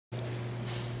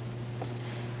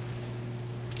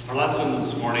Our lesson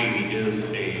this morning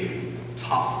is a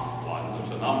tough one.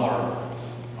 There's a number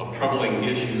of troubling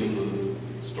issues of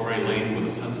the story laden with a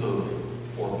sense of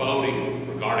foreboding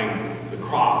regarding the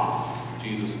cross,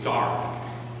 Jesus' dark,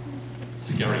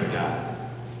 scary death.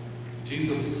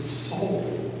 Jesus'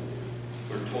 soul,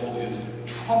 we're told, is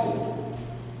troubled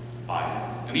by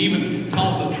it. And he even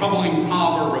tells a troubling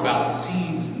proverb about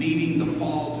seeds needing to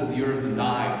fall to the earth and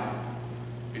die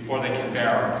before they can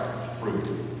bear fruit.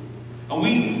 And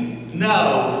we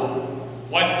know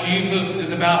what Jesus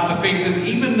is about to face, and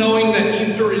even knowing that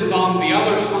Easter is on the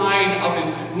other side of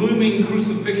his looming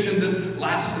crucifixion, this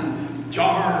lesson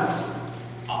jars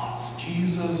us.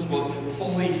 Jesus was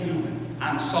fully human,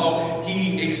 and so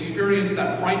he experienced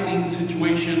that frightening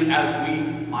situation as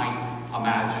we might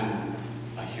imagine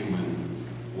a human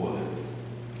would.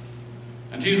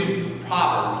 And Jesus'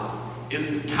 proverb is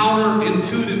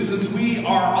counterintuitive, since we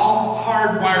are all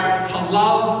hardwired to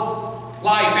love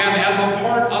life, and as a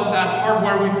part of that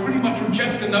hardwire, we pretty much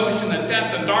reject the notion that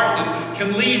death and darkness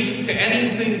can lead to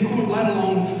anything good, let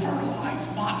alone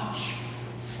fertilize much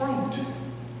fruit.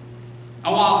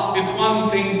 And while it's one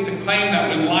thing to claim that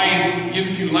when life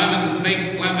gives you lemons,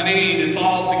 make lemonade, it's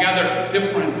altogether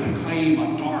different to claim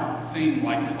a dark thing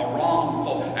like a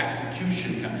wrongful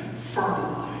execution can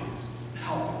fertilize and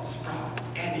help sprout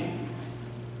any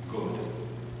good.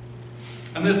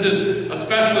 And this is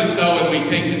especially so when we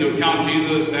take into account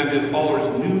Jesus and his followers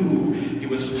knew he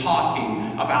was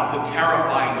talking about the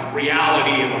terrifying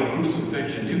reality of a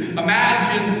crucifixion. To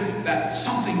imagine that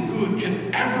something good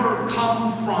can ever come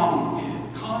from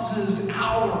it causes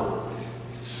our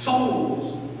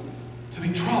souls to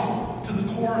be troubled to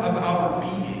the core of our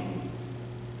being.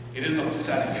 It is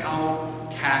upsetting. How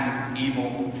can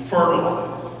evil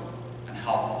fertilize and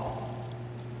help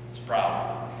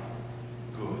sprout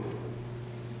good?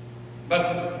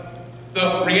 But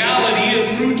the reality is,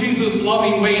 through Jesus'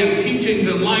 loving way and teachings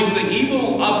in life, the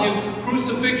evil of his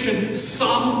crucifixion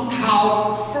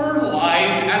somehow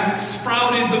fertilized and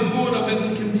sprouted the good of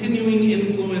his continuing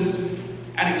influence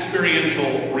and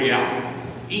experiential reality.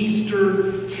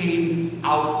 Easter came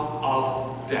out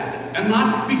of death. And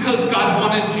not because God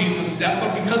wanted Jesus' death,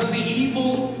 but because the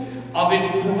evil of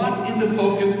it brought into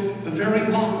focus the very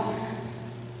love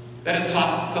that it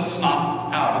sought to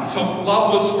snuff out. And so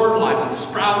love was fertilized and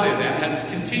sprouted and has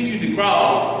continued to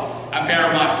grow and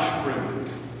bear much fruit.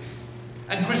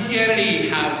 And Christianity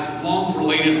has long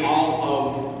related all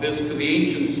of this to the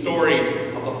ancient story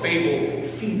of the fabled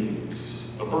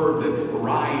phoenix, a bird that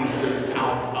arises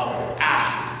out of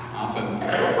ashes. Often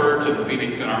refer to the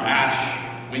phoenix in our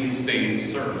Ash Wednesday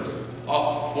service.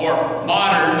 A more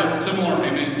modern but similar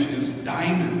image is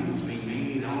diamonds being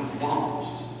made out of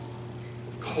lumps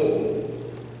coal.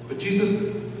 But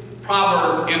Jesus'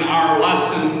 proverb in our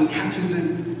lesson catches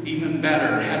it even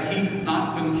better. Had he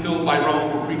not been killed by Rome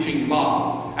for preaching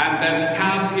love, and then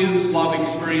have his love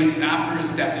experienced after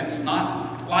his death, it's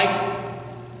not like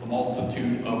the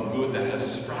multitude of good that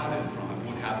has sprouted from it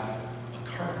would have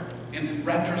occurred. In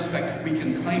retrospect, we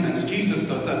can claim, as Jesus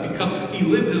does, that because he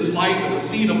lived his life as a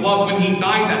seed of love, when he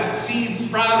died, that seed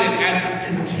sprouted and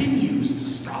continues to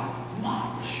sprout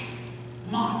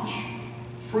much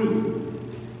fruit.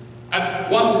 At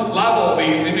one level,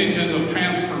 these images of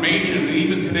transformation, and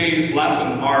even today's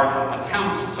lesson, are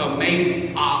attempts to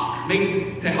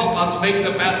help us make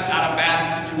the best out of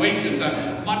bad situations.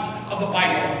 And much of the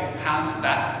Bible has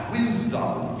that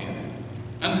wisdom in it.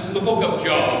 And the book of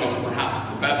Job is perhaps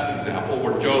the best example,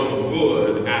 where Job, a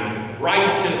good and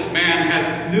righteous man,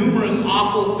 has numerous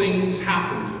awful things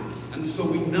happen to him. And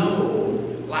so we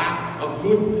know lack of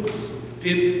goodness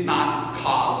did not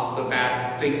cause the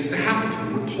bad things to happen to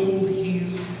him. We're told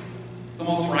he's the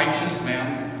most righteous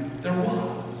man there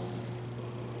was.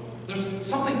 There's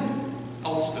something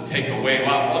else to take away.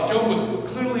 While Job was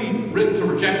clearly written to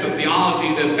reject the theology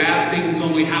that bad things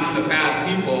only happen to bad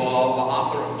people, the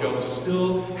author of Job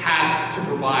still had to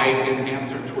provide an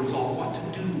answer to resolve what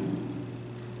to do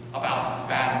about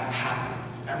bad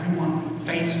happenings. Everyone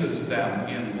faces them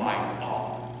in life,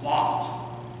 a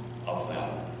lot of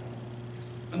them.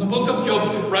 And the book of Job's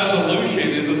resolution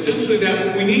is essentially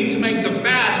that we need to make the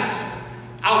best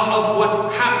out of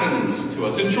what happens to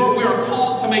us. In short, we are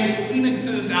called to make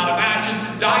phoenixes out of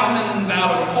ashes, diamonds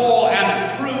out of coal, and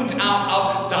fruit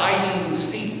out of dying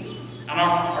seeds. And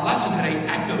our lesson today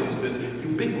echoes this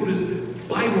ubiquitous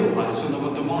Bible lesson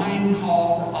of a divine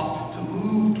call for us to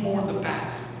move toward the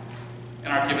best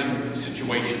in our given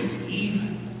situations,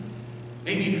 even,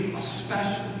 maybe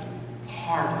especially, the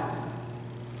hardest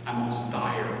and most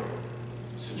dire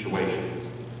situations.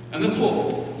 And this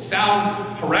will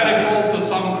sound heretical to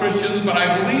some Christians, but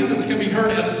I believe this can be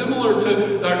heard as similar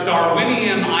to the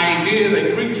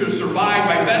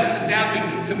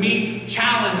to meet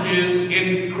challenges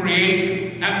in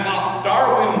creation. And while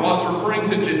Darwin was referring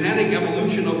to genetic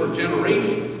evolution over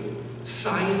generations,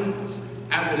 science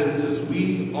evidences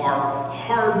we are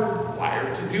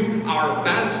hardwired to do our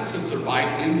best to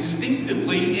survive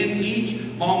instinctively in each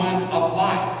moment of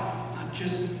life, not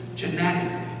just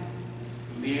genetically,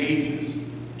 through the ages.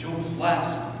 Job's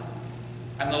lesson.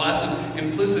 And the lesson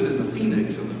implicit in the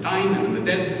phoenix and the diamond and the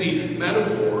Dead Sea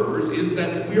metaphors is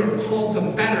that we are called to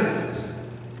betterness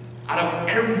out of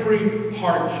every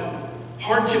hardship.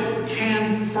 Hardship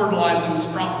can fertilize and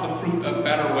sprout the fruit of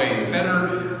better ways,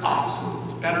 better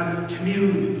uses, better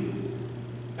communities,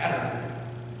 better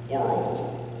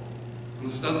world.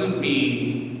 This doesn't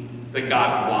mean that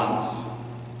God wants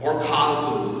or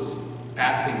causes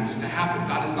bad things to happen.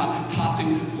 God is not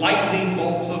tossing lightning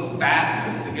bolts of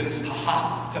badness to get us to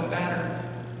hop to better.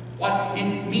 What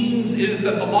it means is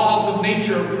that the laws of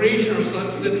nature, of creation, are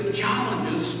such that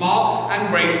challenges, small and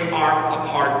great, are a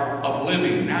part of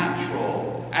living.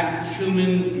 Natural and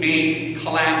human-made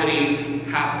calamities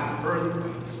happen.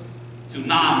 Earthquakes,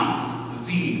 tsunamis,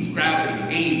 disease,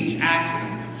 gravity, age,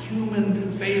 accidents,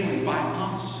 human failings by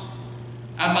us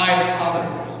and by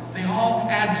others. They all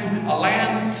add to a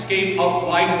landscape of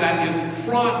life that is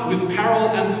fraught with peril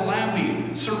and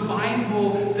calamity.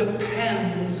 Survival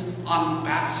depends on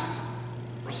best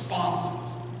responses.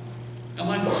 And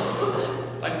life,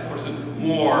 of course, is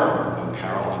more of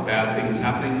peril and bad things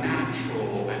happening.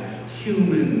 Natural and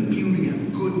human beauty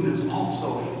and goodness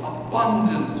also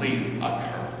abundantly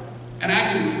occur. And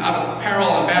actually, out of peril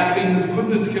and bad things,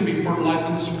 goodness can be fertilized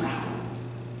and sprouted.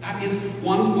 That is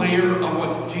one layer of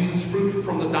what Jesus' fruit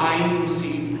from the dying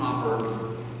seed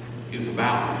proverb is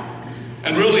about.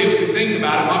 And really, if we think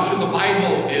about it, much of the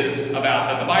Bible is about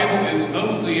that. The Bible is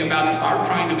mostly about our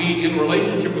trying to be in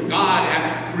relationship with God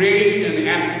and creation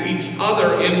and each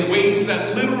other in ways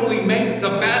that literally make the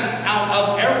best out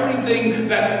of everything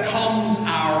that comes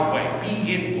our way,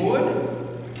 be it good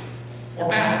or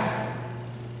bad.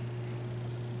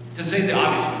 To say the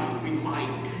obvious, we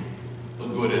like the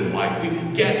good in life. We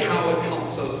get how it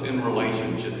helps us in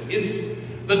relationships. It's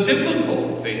the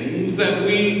difficult things that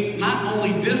we not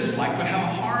only dislike, but have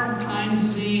a hard time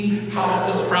seeing how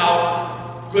to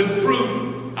sprout good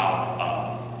fruit out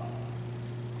of.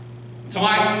 So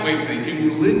my way of thinking,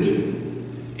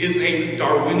 religion is a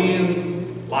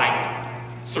Darwinian-like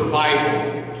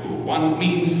survival tool, one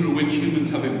means through which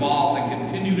humans have evolved and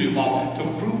continue to evolve to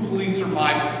fruitfully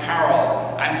survive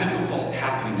peril and difficult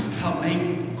happenings, to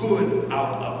make good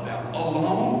out of them,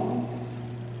 alone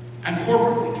and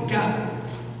corporately together.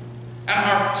 And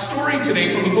our story today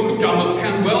from the book of John was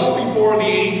penned well before the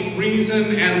age of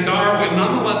reason and Darwin.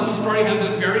 Nonetheless, the story has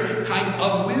a very type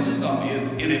of wisdom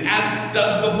in it, as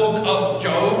does the book of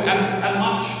Job and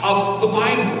much of the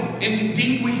Bible.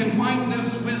 Indeed, we can find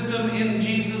this wisdom in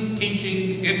Jesus'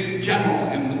 teachings in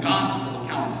general, in the gospel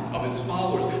accounts of his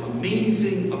followers.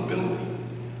 Amazing ability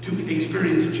to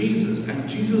experience Jesus and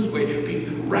Jesus' way,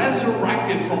 being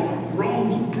resurrected from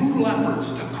Rome's brutal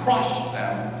efforts to crush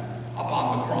them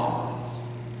upon the cross.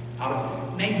 Out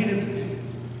of negative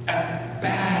things, as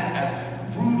bad,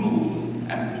 as brutal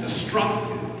and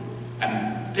destructive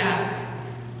and death,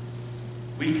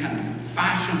 we can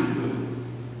fashion good.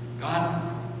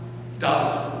 God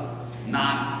does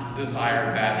not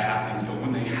desire bad happenings, but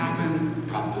when they happen,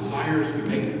 God desires we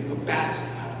make the best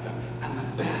out of them. And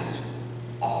the best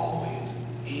always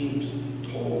aims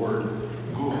toward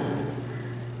good.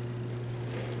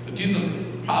 But Jesus'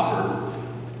 proverb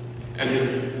and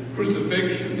his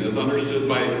crucifixion, as understood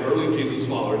by early Jesus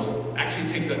followers,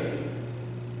 actually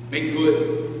make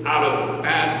good out of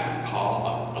bad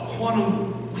call a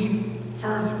quantum leap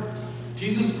further.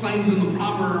 Jesus claims in the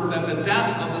proverb that the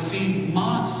death of the seed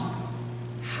must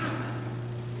happen.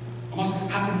 It must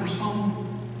happen for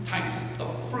some types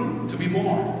of fruit to be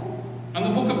born. And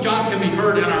the book of John can be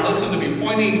heard in our lesson to be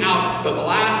pointing out that the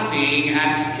lasting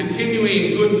and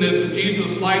continuing goodness of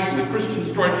Jesus' life and the Christian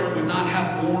story would not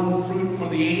have borne fruit for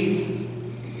the ages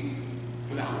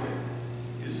without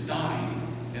his dying.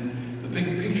 And the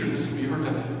big picture, this can be heard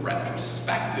to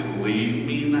retrospectively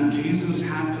mean that Jesus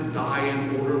had to die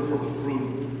in order for the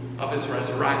fruit of his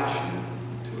resurrection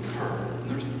to occur. And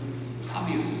there's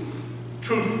obvious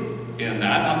truth in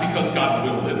that, not because God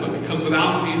willed it, but because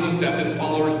without Jesus' death, his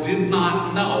followers did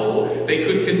not know they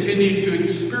could continue to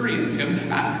experience him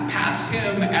and pass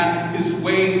him and his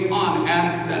way on,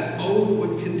 and that both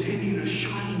would continue to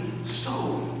shine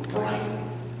so bright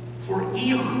for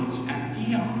eons and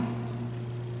eons.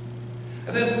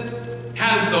 This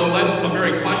has, though, led to some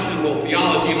very questionable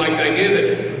theology, like the idea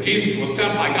that Jesus was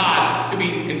sent by God to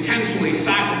be intentionally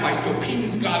sacrificed to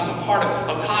appease God as a part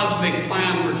of a cosmic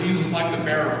plan for Jesus' life to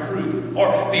bear fruit.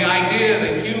 Or the idea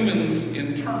that humans,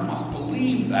 in turn, must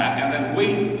believe that and then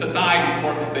wait to die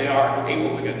before they are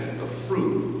able to get the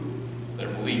fruit of their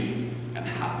belief in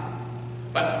heaven.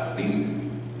 But these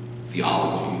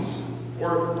theologies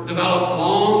were developed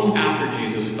long after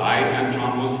Jesus died and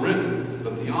John was written. The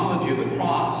theology of the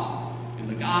cross in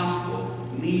the gospel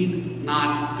need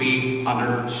not be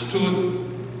understood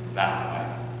that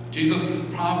way. Jesus'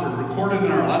 proverb recorded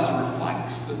in our lesson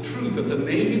reflects the truth that the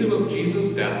negative of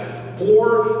Jesus' death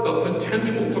bore the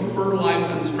potential to fertilize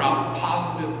and sprout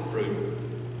positive fruit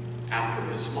after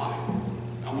his life.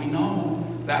 And we know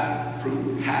that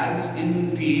fruit has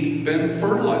indeed been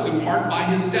fertilized in part by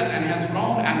his death and has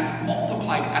grown and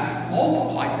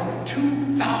multiplied for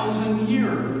 2,000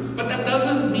 years. But that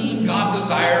doesn't mean God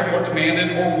desired or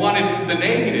demanded or wanted the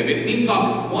negative. It means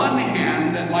on one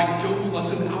hand that, like Job's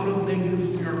lesson, out of negatives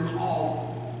we are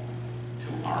called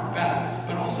to our best.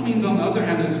 But it also means on the other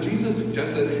hand, as Jesus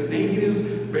suggests, that negatives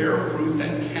bear fruit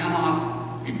that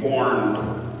cannot be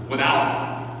born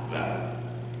without them.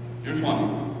 Here's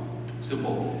one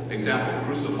simple example.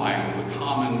 Crucifying was a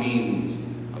common means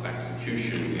of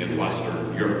execution in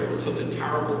Western Europe. It was such a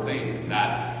terrible thing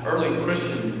that early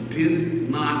Christians did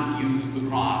not use the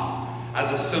cross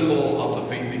as a symbol of the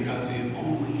faith because it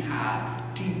only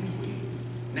had deeply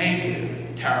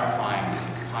negative, terrifying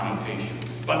connotations.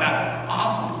 But that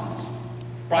often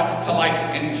brought to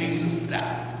light in Jesus'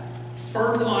 death,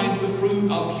 fertilized the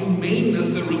fruit of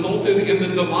humaneness that resulted in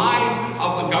the demise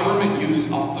of the government use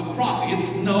of the cross.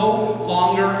 It's no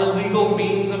longer a legal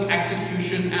means of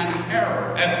execution and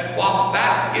terror. And while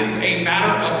that is a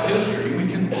matter of history, we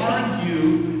can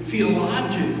argue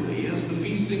theologically, as the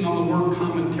Feasting on the Word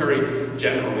commentary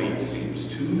generally seems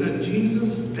to, that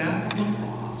Jesus' death on the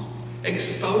cross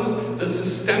exposed the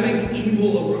systemic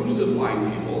evil of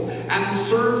crucifying people and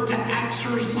served to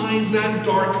exorcise that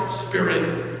dark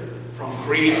spirit from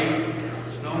creation.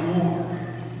 There's no more.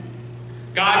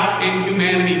 God in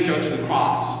humanity judged the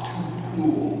cross too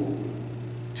cruel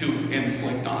to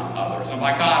inflict on others. And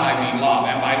by God I mean love.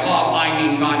 And by love I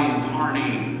mean God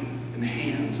incarnate in the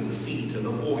hands and the feet and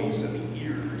the voice and the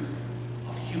ears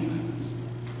of humans.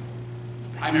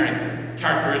 The primary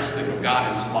characteristic of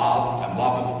God is love. And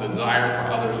love is the desire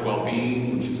for others'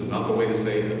 well-being, which is another way to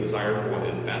say the desire for what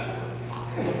is best for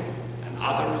us and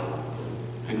others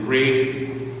and creation.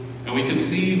 And we can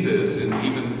see this in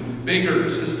even bigger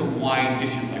system-wide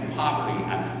issues like poverty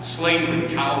and slavery,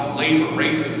 child labor,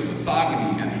 racism,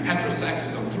 misogyny, and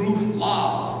heterosexism. Through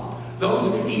love, those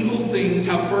evil things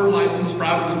have fertilized and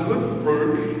sprouted the good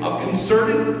fruit of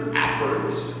concerted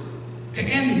efforts to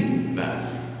end them.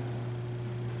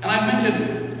 And I've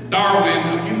mentioned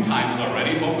Darwin a few times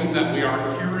already, hoping that we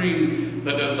are hearing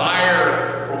the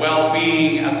desire for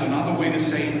well-being as another way to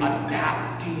say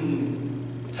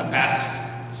adapting to best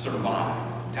survive.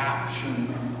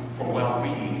 Adaption for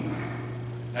well-being.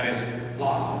 That is,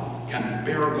 love can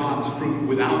bear God's fruit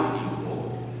without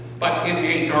evil. But in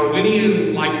a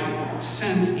Darwinian-like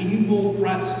sense, evil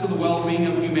threats to the well-being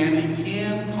of humanity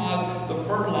can cause the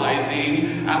fertilizing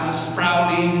and the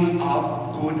sprouting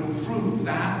of good fruit.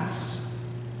 That's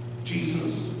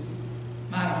Jesus'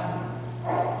 metaphor.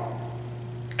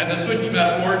 And to switch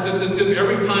metaphors, it's as if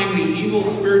every time the evil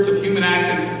spirits of human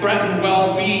action threaten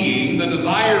well-being, the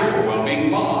desire for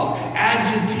well-being, love,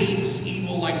 agitates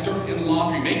evil like dirt in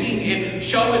laundry, making it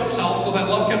show itself so that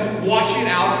love can wash it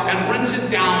out and rinse it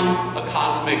down a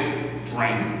cosmic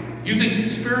drain. Using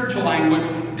spiritual language,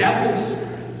 devil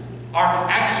spirits are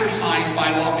exercised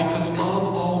by love because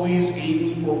love always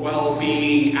aims for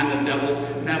well-being and the devil's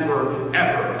never,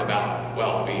 ever about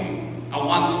well-being. And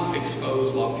once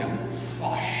exposed, love can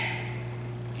flush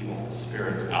evil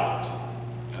spirits out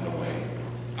and away.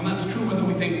 And that's true whether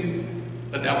we think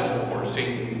the devil or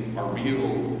Satan are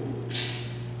real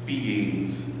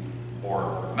beings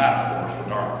or metaphors for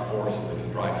dark forces that can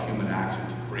drive human action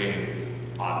to create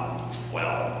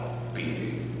unwell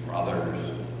being for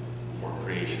others, for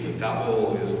creation. The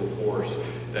devil is the force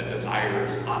that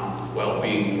desires unwell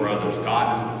being for others.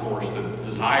 God is the force that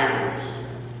desires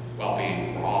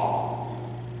well-being for all.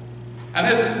 And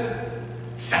this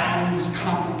sounds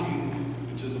complicated,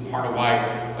 which is a part of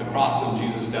why the cross of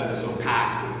Jesus' death is so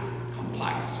packed with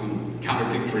complex and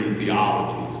contradictory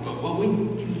theologies. But what we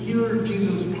can hear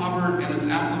Jesus' proverb and its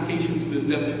application to his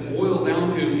death boil down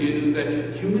to is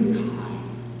that humankind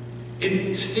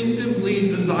instinctivly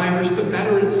desires to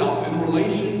better itself in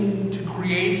relation to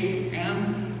creation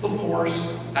and the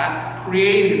force that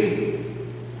created it.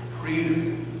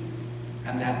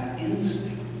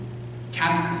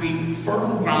 be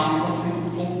fertile ground for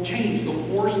fruitful change. The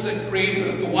force that created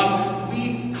us, the one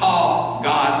we call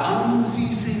God,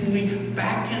 unceasingly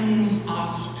beckons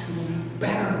us to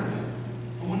better.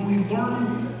 When we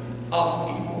learn of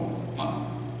evil,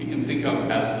 what we can think of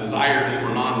as desires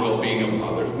for non-well-being of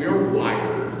others, we are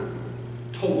wired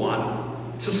to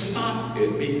want to stop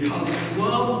it, because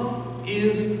love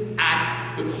is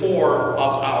at the core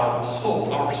of our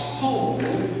soul. Our soul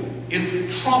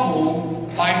is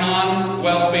troubled by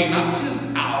non-well-being, not just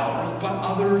ours, but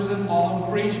others and all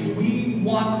creations. We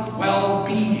want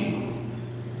well-being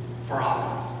for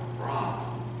others, for us,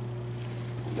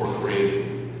 for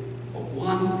creation. But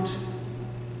want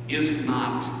is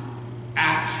not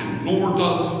action, nor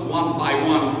does one by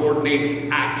one coordinate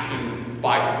action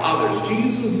by others.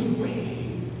 Jesus' way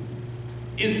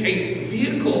is a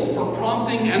vehicle for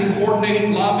prompting and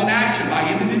coordinating love and action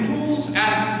by individuals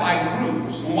and by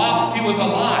groups. And while he was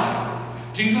alive,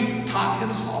 Jesus taught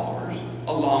his followers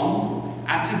alone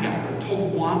and together to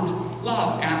want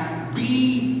love and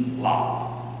be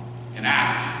love in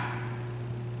action.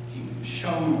 He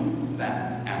showed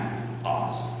them and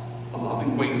us a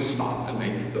loving way to stop and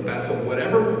make the best of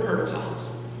whatever hurts us,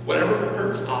 whatever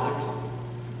hurts others,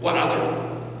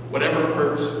 whatever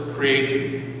hurts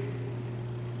creation.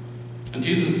 And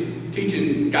Jesus'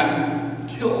 teaching got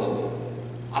killed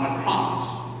on a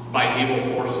cross by evil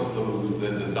forces, those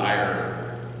that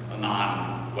desire a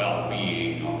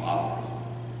non-well-being of others.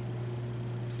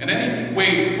 In any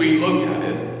way we look at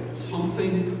it,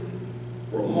 something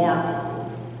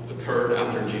remarkable occurred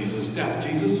after Jesus' death.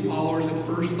 Jesus' followers at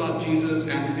first thought Jesus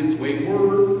and his way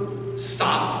were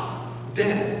stopped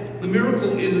dead. The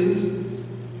miracle is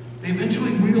they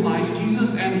eventually realized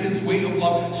Jesus and his way of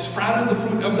love sprouted the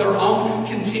fruit of their own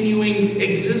continuing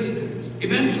existence.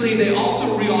 Eventually, they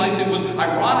also realized it was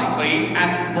ironically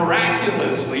and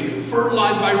miraculously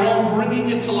fertilized by Rome, bringing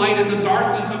it to light in the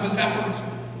darkness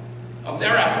of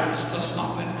their efforts to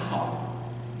snuff it out.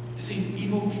 You see,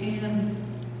 evil can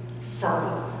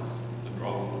fertilize the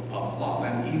growth of love,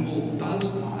 and evil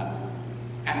does not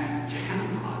and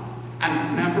cannot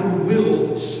and never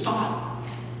will stop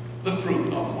the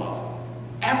fruit of love,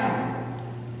 ever.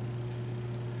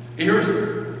 Here's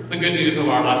the good news of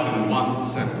our lesson in one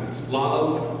sentence.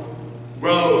 Love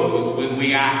grows when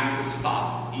we act to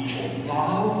stop evil.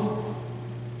 Love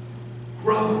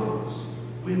grows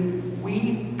when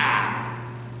we act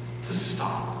to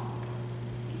stop